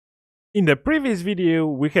In the previous video,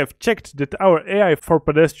 we have checked that our AI for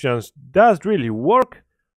pedestrians does really work.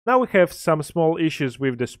 Now we have some small issues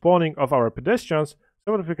with the spawning of our pedestrians.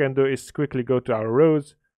 So what we can do is quickly go to our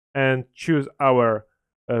roads and choose our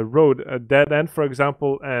road dead end, for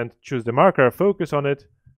example, and choose the marker, focus on it,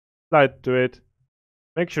 slide to it.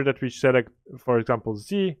 Make sure that we select, for example,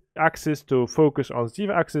 Z axis to focus on Z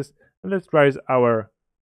axis, and let's raise our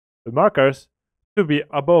markers to be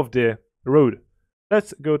above the road.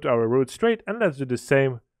 Let's go to our road straight and let's do the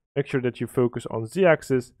same. Make sure that you focus on Z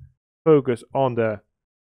axis, focus on the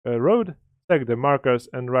road, select the markers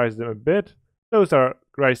and raise them a bit. Those are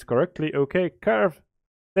raised correctly. Okay, curve,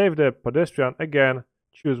 save the pedestrian again,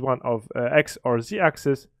 choose one of X or Z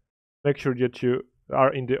axis. Make sure that you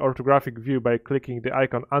are in the orthographic view by clicking the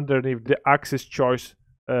icon underneath the axis choice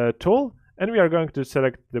tool, and we are going to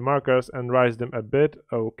select the markers and raise them a bit.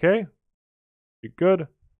 Okay, good.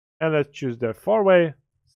 And let's choose the 4-way,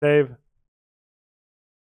 save,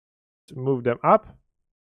 move them up.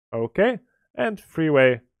 Okay, and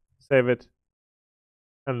 3-way, save it,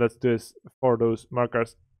 and let's do this for those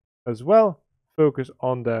markers as well. Focus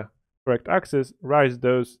on the correct axis, raise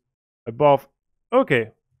those above. Okay,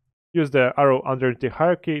 use the arrow underneath the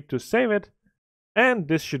hierarchy to save it, and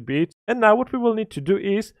this should be it. And now what we will need to do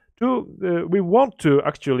is we want to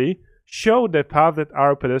actually show the path that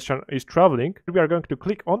our pedestrian is traveling. We are going to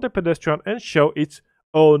click on the pedestrian and show its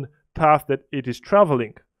own path that it is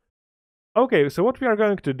traveling. Okay, so what we are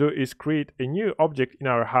going to do is create a new object in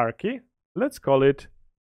our hierarchy. Let's call it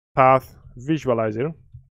path visualizer.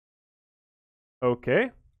 Okay,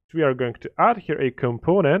 so we are going to add here a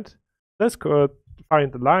component. Let's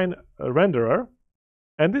find the line renderer,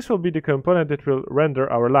 and this will be the component that will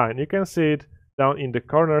render our line. You can see it down in the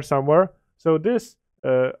corner somewhere. So this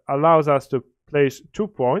allows us to place 2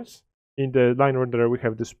 points. In the line renderer we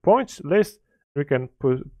have this points list. We can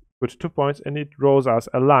put 2 points and it draws us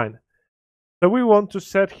a line. So we want to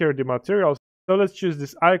set here the materials. So let's choose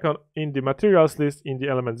this icon in the materials list in the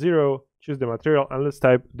element 0, choose the material, and let's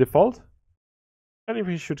type default, and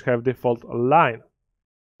we should have default line.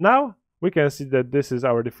 Now we can see that this is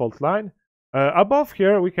our default line. Above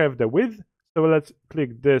here we have the width, so let's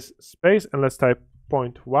click this space and let's type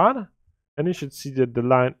 0.1, and you should see that the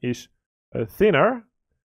line is thinner.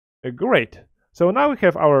 Great. So now we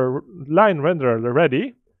have our line renderer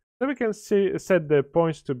ready. So we can set the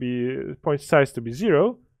point size to be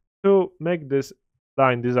 0 to make this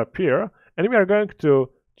line disappear, and we are going to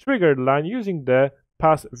trigger the line using the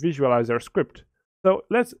path visualizer script. So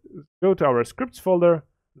let's go to our scripts folder.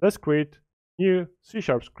 Let's create new C#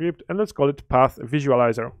 script and let's call it path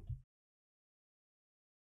visualizer.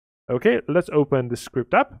 Okay, let's open the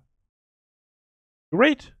script up.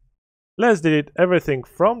 Great. Let's delete everything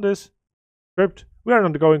from this script. We are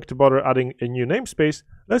not going to bother adding a new namespace.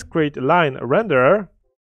 Let's create a line renderer.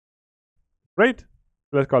 Great.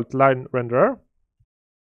 Let's call it line renderer.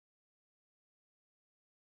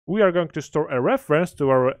 We are going to store a reference to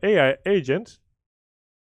our AI agent.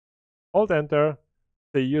 Alt enter,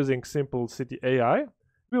 say using simple city AI.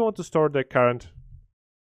 We want to store the current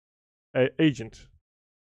agent,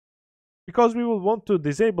 because we will want to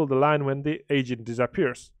disable the line when the agent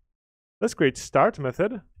disappears. Let's create start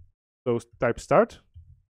method. So type start.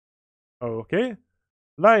 Okay.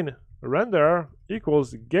 Line renderer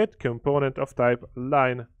equals get component of type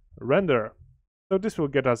line renderer. So this will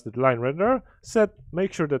get us the line renderer.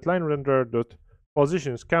 Make sure that line renderer dot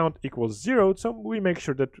positions count equals 0. So we make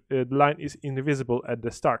sure that the line is invisible at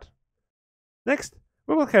the start. Next,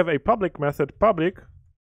 we will have a public method, public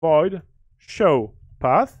void show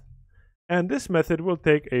path. And this method will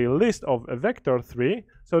take a list of a vector 3.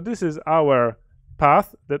 So this is our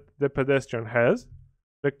path that the pedestrian has,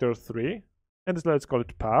 vector 3. And let's call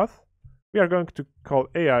it path. We are going to call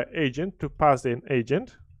AI agent to pass in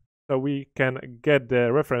agent, so we can get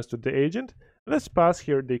the reference to the agent. Let's pass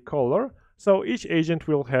here the color. So each agent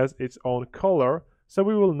will have its own color, so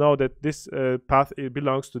we will know that this path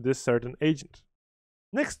belongs to this certain agent.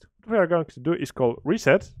 Next, what we are going to do is call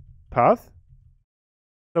reset path.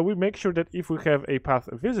 So we make sure that if we have a path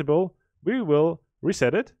visible, we will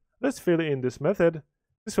reset it. Let's fill in this method.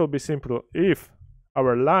 This will be simple. If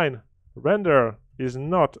our line renderer is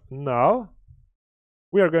not null,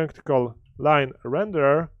 we are going to call line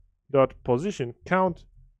renderer dot position count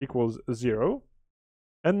equals 0.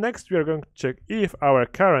 And next we are going to check if our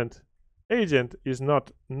current agent is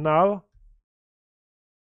not null.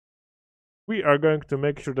 We are going to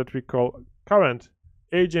make sure that we call current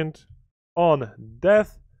agent on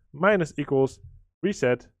death minus equals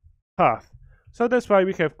reset path. So that's why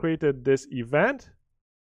we have created this event,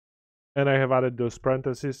 and I have added those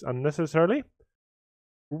parentheses unnecessarily.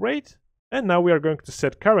 Great. And now we are going to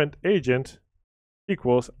set current agent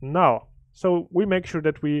equals null. So we make sure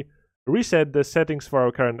that we reset the settings for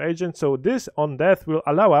our current agent. So this on death will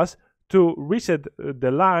allow us to reset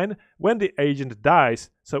the line when the agent dies.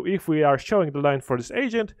 So if we are showing the line for this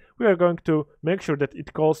agent, we are going to make sure that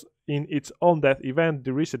it calls in its on death event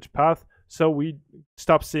the reset path, so we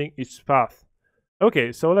stop seeing its path.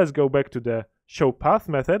 Okay, so let's go back to the show path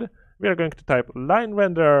method. We are going to type line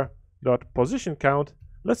render.position count.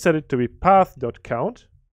 Let's set it to be path.count.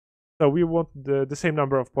 So we want the same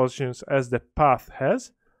number of positions as the path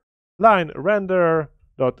has. Line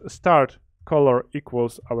render.start color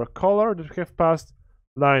equals our color that we have passed.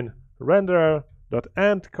 Line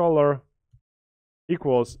render.end color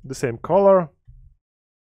equals the same color.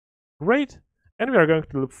 Great. And we are going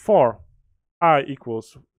to loop for I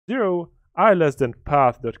equals 0, I less than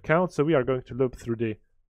path.count. So we are going to loop through the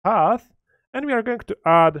path, and we are going to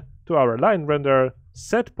add to our line render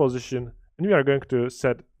set position, and we are going to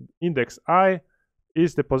set index I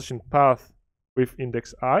is the position path with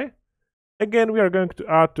index I. Again, we are going to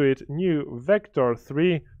add to it new vector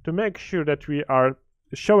 3 to make sure that we are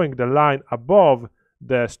showing the line above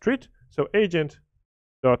the street. So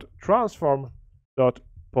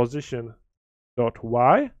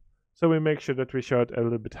agent.transform.position.y. So we make sure that we show it a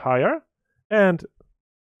little bit higher, and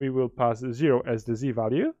we will pass 0 as the z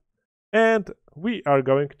value, and we are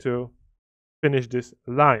going to finish this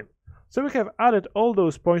line. So we have added all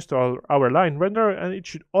those points to our line render, and it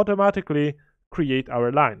should automatically create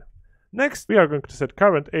our line. Next, we are going to set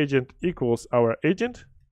current agent equals our agent,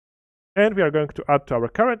 and we are going to add to our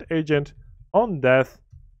current agent on death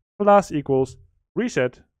plus equals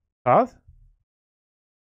reset path.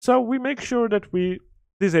 So we make sure that we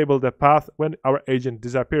disable the path when our agent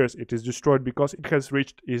disappears. It is destroyed because it has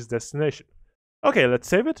reached its destination. Okay, let's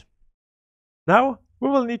save it. Now we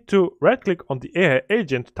will need to right click on the AI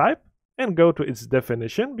agent type and go to its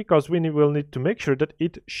definition, because we will need to make sure that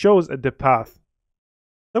it shows the path.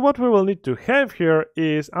 So what we will need to have here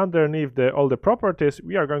is underneath all the properties,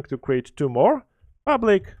 we are going to create two more.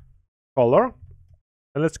 Public color,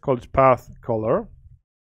 and let's call it path color.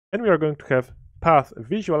 And we are going to have path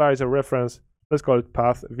visualizer reference. Let's call it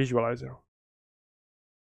path visualizer.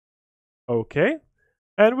 Okay.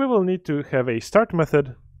 And we will need to have a start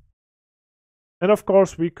method. And of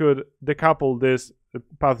course, we could decouple this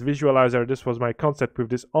path visualizer. This was my concept with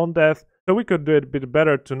this on death. So we could do it a bit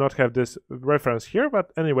better to not have this reference here.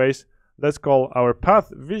 But anyways, let's call our path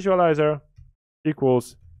visualizer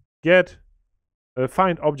equals get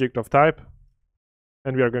find object of type.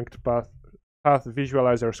 And we are going to pass path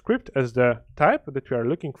visualizer script as the type that we are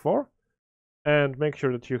looking for. And make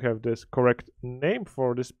sure that you have this correct name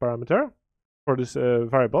for this parameter, for this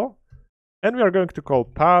variable. And we are going to call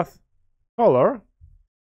path color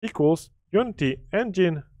equals Unity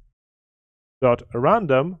engine dot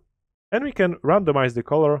random, and we can randomize the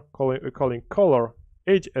color, calling color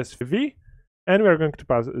HSV, and we are going to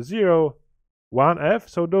pass 0, 1F.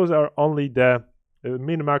 So those are only the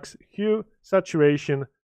min-max hue, saturation,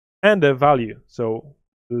 and the value. So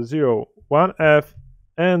 0, 1F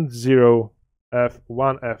and 0, F,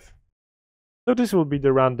 1F. So this will be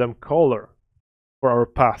the random color for our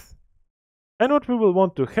path. And what we will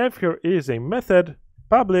want to have here is a method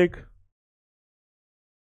public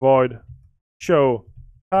void show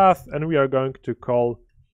path, and we are going to call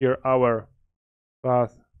here our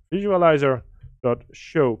path visualizer dot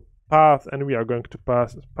show path, and we are going to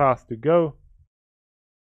pass path to go,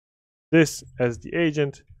 this as the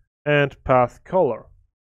agent, and path color.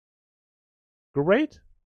 Great.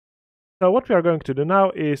 So what we are going to do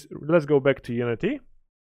now is, let's go back to Unity.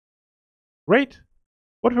 Great.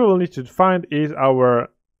 What we will need to find is our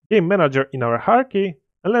game manager in our hierarchy,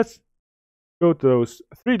 and let's go to those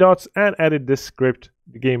three dots and edit this script,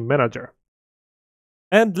 the game manager.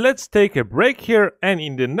 And let's take a break here, and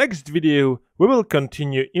in the next video we will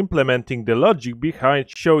continue implementing the logic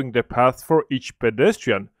behind showing the path for each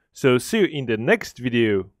pedestrian. So see you in the next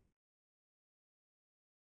video.